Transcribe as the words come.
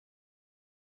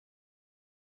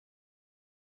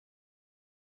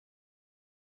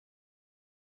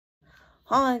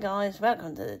Hi guys,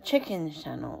 welcome to the Chickens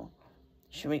channel.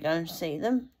 Should we go and see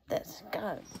them? Let's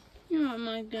go. You are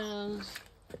my girls.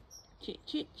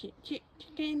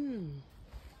 Chicken.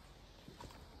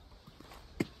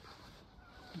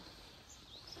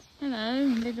 Hello,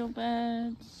 little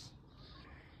birds.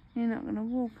 You're not going to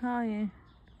walk, are you?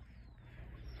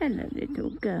 Hello,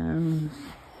 little girls.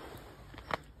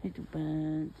 Little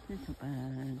birds.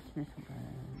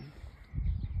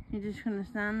 You're just going to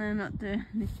stand there not doing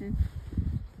anything.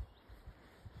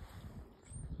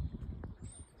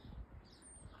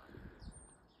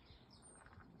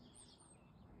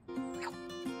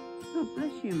 Oh,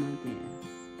 bless you, my dear.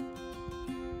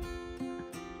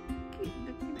 Keep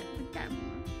looking at the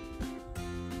camera.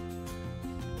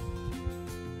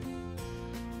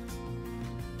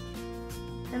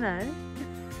 Hello.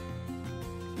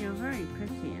 You're very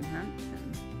pretty and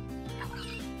handsome.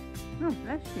 Oh,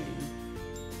 bless you.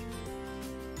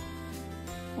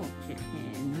 Poor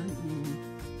chicken, aren't you?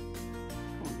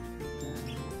 Poor little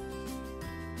girl.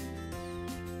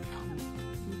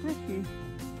 Bless you.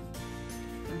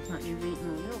 Looks like you've eaten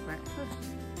all your breakfast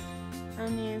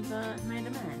and you've made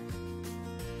a mess.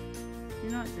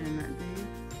 You're not doing that, do you?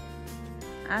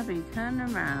 Abby, turn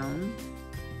around.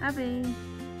 Abby!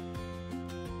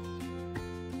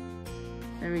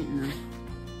 They're eating them.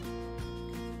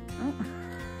 Oh,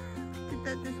 did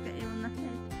that just get you on the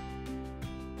head?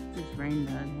 It just rained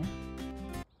earlier.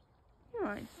 You're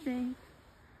right, Steve.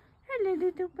 Hello,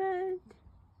 little bird.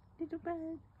 Little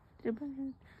bird. Little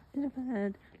bird. Little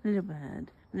bird, little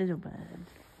bird, little bird.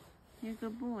 You're a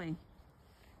good boy.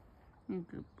 You're a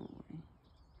good boy.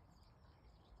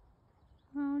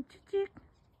 Oh, chicken.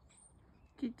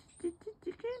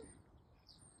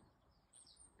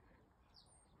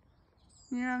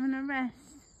 You're having a rest.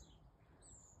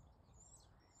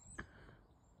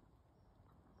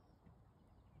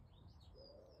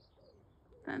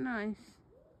 Is that nice?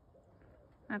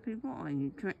 Happy, what are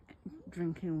you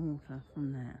drinking water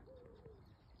from there?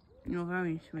 You're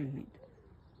very sweet,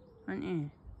 aren't you?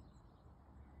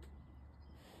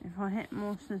 If I hit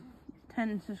more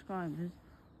 10 subscribers,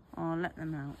 I'll let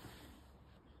them out.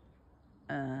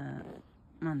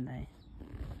 Monday.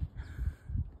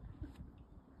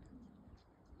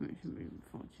 Which will be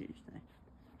before Tuesday.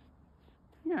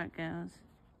 You alright, girls?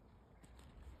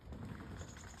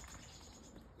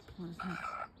 What's that?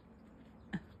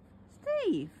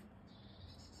 Steve!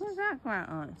 What's that go out?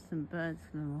 Oh, it's some birds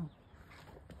flew off.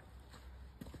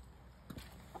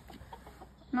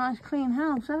 Nice clean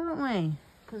house, haven't we?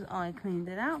 Because I cleaned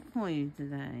it out for you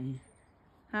today.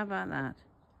 How about that?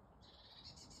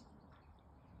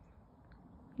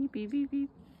 Beep, beep, beep, beep.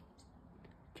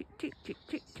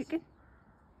 Chicken.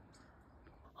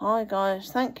 Hi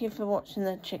guys, thank you for watching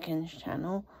the Chickens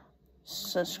channel.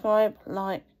 Subscribe,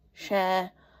 like,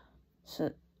 share,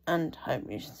 and hope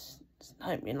you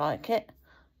like it.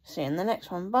 See you in the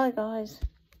next one. Bye guys.